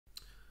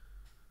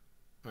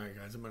All right,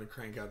 guys, I'm going to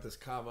crank out this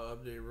Kava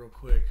update real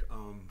quick.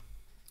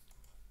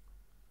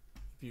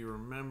 If you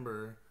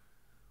remember,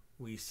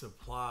 we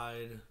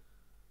supplied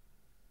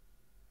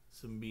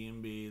some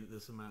BNB,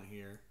 this amount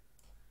here,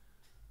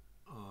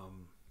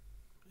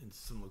 into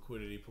some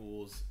liquidity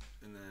pools,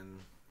 and then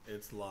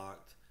it's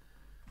locked.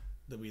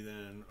 That we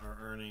then are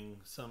earning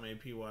some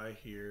APY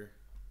here,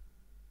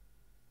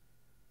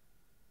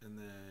 and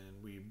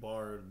then we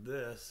borrowed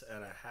this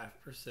at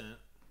 0.5%.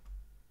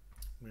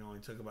 We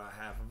only took about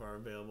half of our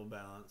available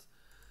balance.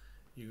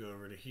 You go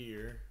over to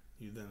here,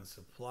 you then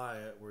supply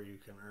it where you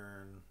can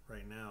earn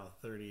right now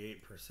 38%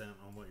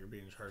 on what you're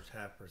being charged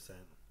 0.5%.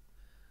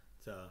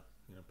 So,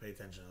 pay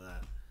attention to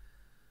that.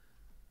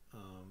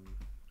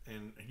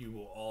 And you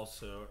will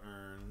also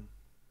earn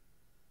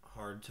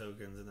hard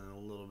tokens and then a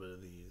little bit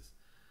of these.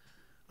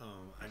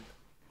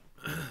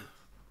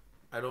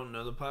 I don't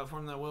know the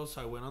platform that well,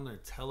 so I went on their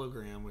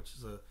Telegram, which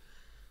is a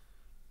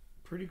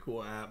pretty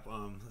cool app.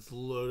 It's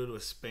loaded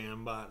with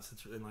spam bots.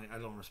 And I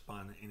don't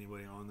respond to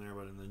anybody on there,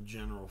 but in the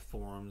general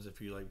forums,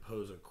 if you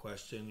pose a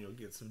question, you'll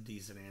get some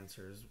decent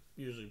answers,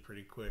 usually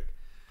pretty quick.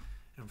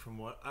 And from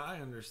what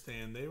I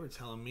understand, they were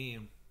telling me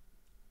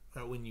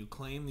that when you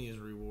claim these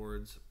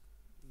rewards,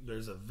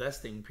 there's a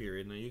vesting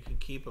period. Now you can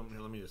keep them. Here,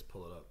 let me just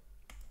pull it up.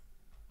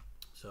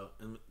 So,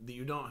 and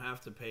you don't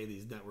have to pay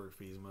these network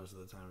fees most of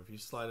the time. If you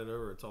slide it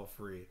over, it's all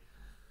free.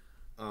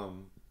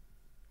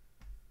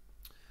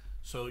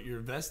 So your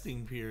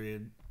vesting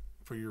period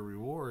for your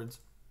rewards,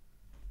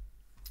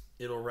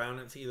 it'll round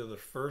it to either the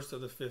 1st or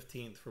the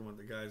 15th from what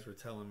the guys were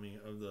telling me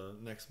of the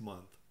next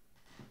month.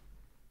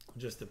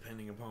 Just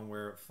depending upon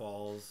where it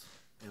falls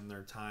in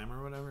their time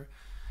or whatever.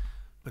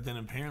 But then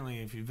apparently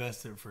if you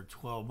vest it for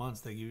 12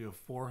 months, they give you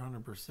a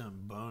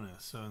 400%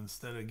 bonus. So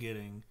instead of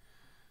getting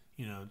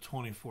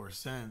 24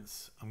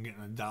 cents, I'm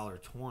getting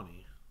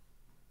 $1.20.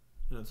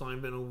 It's only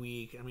been a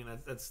week. I mean,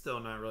 that's still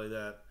not really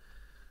that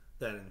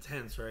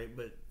intense, right?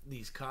 But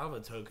these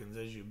Kava tokens,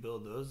 as you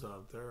build those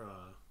up,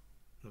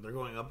 they're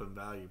going up in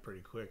value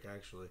pretty quick,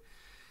 actually.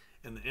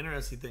 And the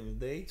interesting thing,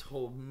 they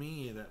told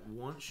me that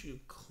once you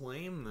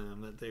claim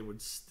them, that they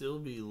would still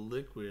be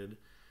liquid,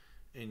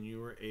 and you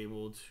were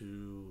able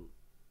to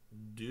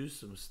do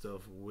some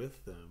stuff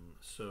with them.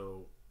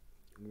 So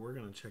we're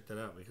going to check that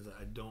out because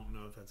I don't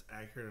know if that's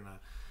accurate or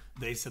not.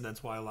 They said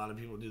that's why a lot of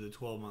people do the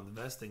 12-month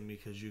vesting,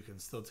 because you can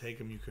still take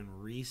them. You can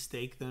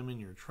restake them in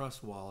your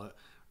trust wallet,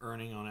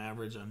 earning on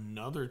average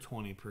another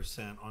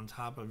 20% on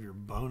top of your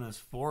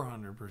bonus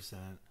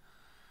 400%,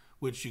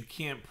 which you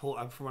can't pull.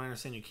 From what I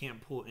understand, you can't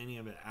pull any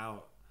of it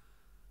out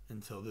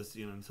until this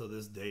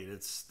date.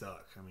 It's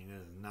stuck. I mean,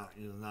 it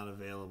is not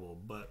available.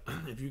 But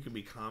if you could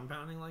be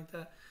compounding like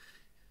that,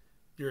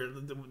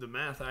 the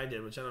math I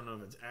did, which I don't know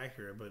if it's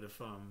accurate, but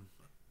if I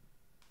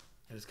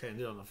just kind of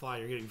did on the fly,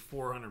 you're getting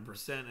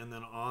 400%, and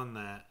then on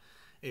that,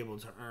 able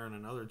to earn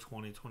another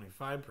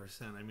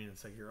 20-25%. I mean,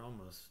 it's like you're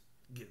almost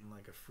getting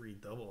like a free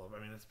double up. I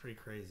mean, it's pretty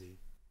crazy.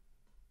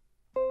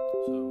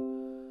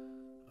 So,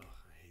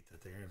 I hate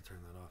that they're going to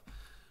turn that off.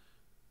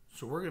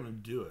 So we're going to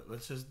do it.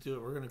 Let's just do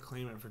it. We're going to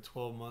claim it for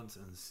 12 months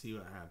and see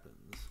what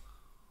happens.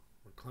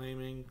 We're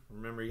claiming.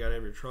 Remember, you got to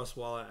have your Trust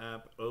Wallet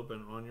app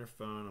open on your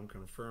phone. I'm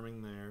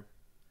confirming there.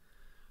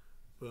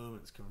 Boom,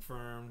 it's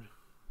confirmed.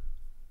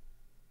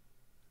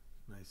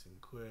 Nice and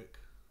quick.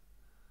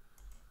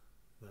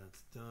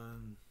 That's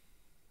done.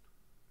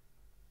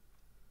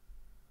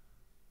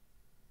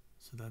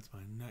 So that's my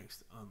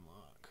next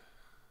unlock.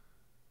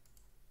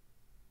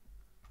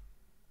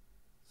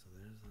 So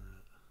there's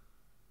that.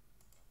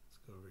 Let's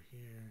go over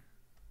here.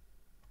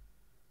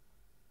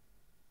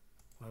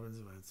 What happens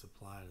if I hit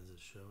supply? Does it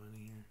show in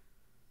here?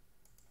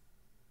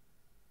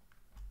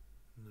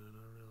 No,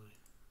 not really.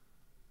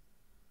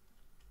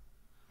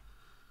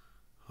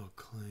 I'll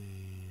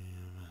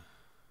claim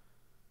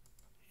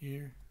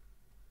here.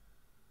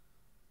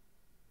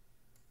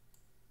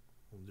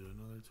 We'll do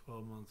another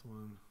 12-month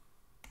one.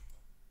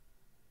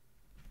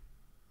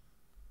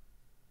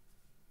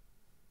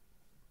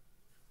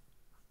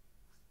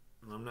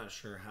 I'm not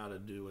sure how to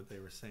do what they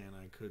were saying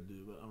I could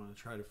do, but I'm going to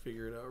try to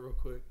figure it out real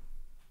quick.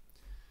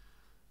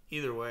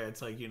 Either way,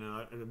 it's like,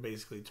 I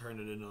basically turned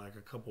it into like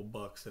a couple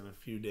bucks in a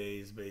few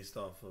days based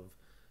off of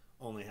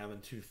only having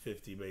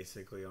 250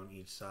 basically on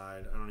each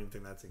side. I don't even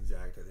think that's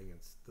exact. I think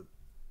it's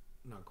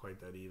not quite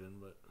that even,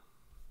 but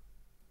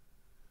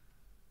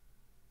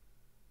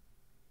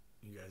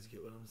you guys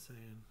get what I'm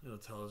saying. It'll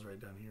tell us right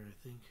down here, I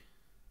think.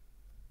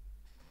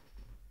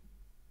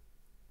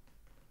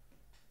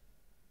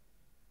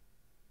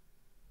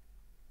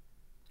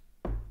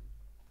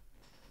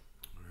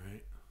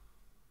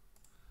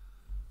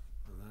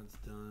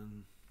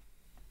 Done.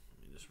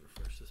 Let me just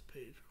refresh this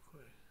page real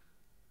quick.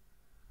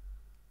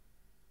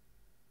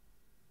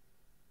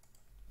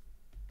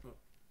 Oh,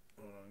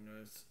 hold on,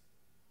 guys.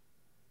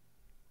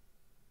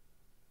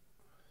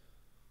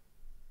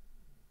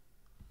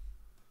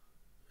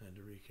 Had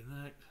to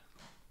reconnect.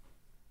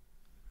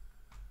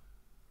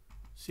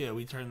 So yeah,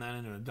 we turned that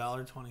into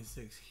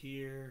 $1.26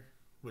 here,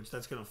 which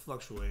that's going to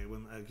fluctuate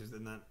because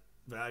then that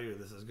value of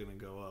this is going to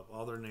go up.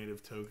 All their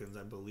native tokens,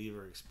 I believe,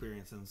 are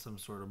experiencing some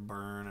sort of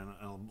burn and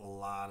a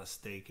lot of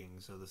staking.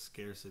 So the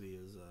scarcity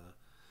is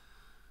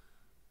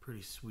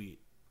pretty sweet.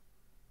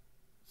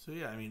 So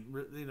yeah, I mean,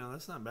 you know,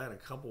 that's not bad. A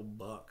couple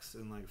bucks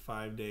in like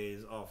 5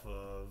 days off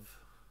of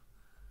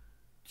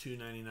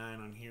 $2.99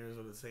 on here is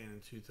what it's saying, in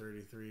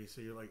 $2.33.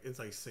 So you're like, it's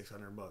like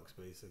 $600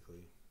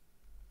 basically.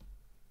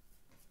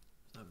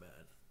 It's not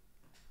bad.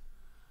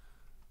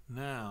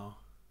 Now,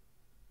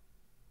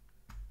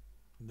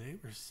 they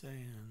were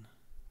saying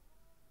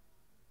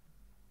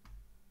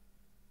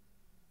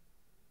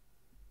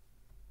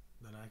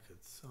that I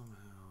could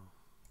somehow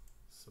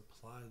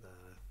supply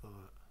that, I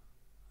thought.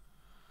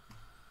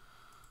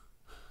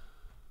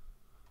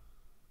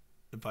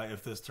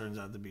 If this turns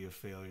out to be a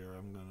failure,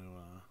 I'm going to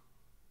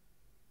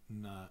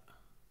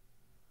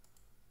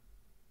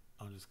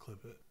I'll just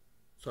clip it.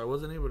 So I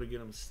wasn't able to get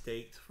them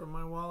staked from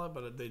my wallet,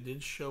 but they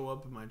did show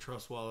up in my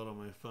Trust wallet on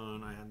my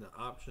phone. I had the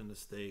option to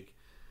stake,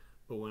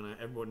 but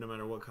no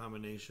matter what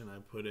combination I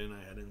put in,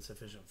 I had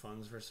insufficient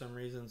funds for some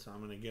reason. So I'm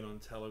going to get on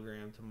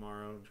Telegram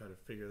tomorrow and try to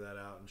figure that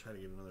out and try to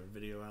get another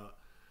video out.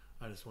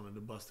 I just wanted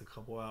to bust a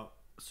couple out.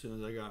 As soon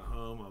as I got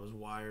home, I was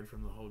wired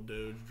from the whole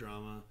Doge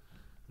drama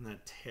and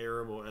that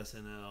terrible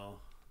SNL.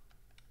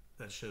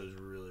 That show's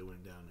really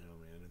went downhill,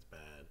 man. It's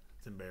bad.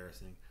 It's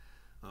embarrassing.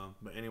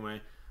 But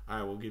anyway,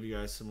 I will give you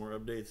guys some more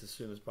updates as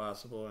soon as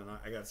possible. And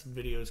I got some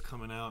videos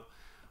coming out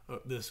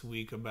this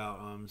week about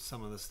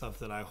some of the stuff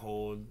that I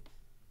hold,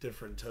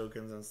 different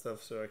tokens and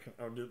stuff. So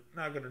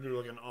not going to do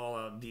like an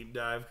all-out deep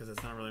dive because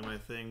it's not really my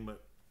thing,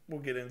 but we'll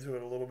get into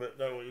it a little bit.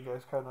 That way you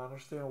guys kind of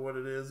understand what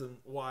it is and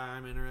why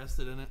I'm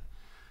interested in it.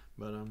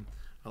 But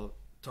I'll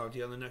talk to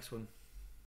you on the next one.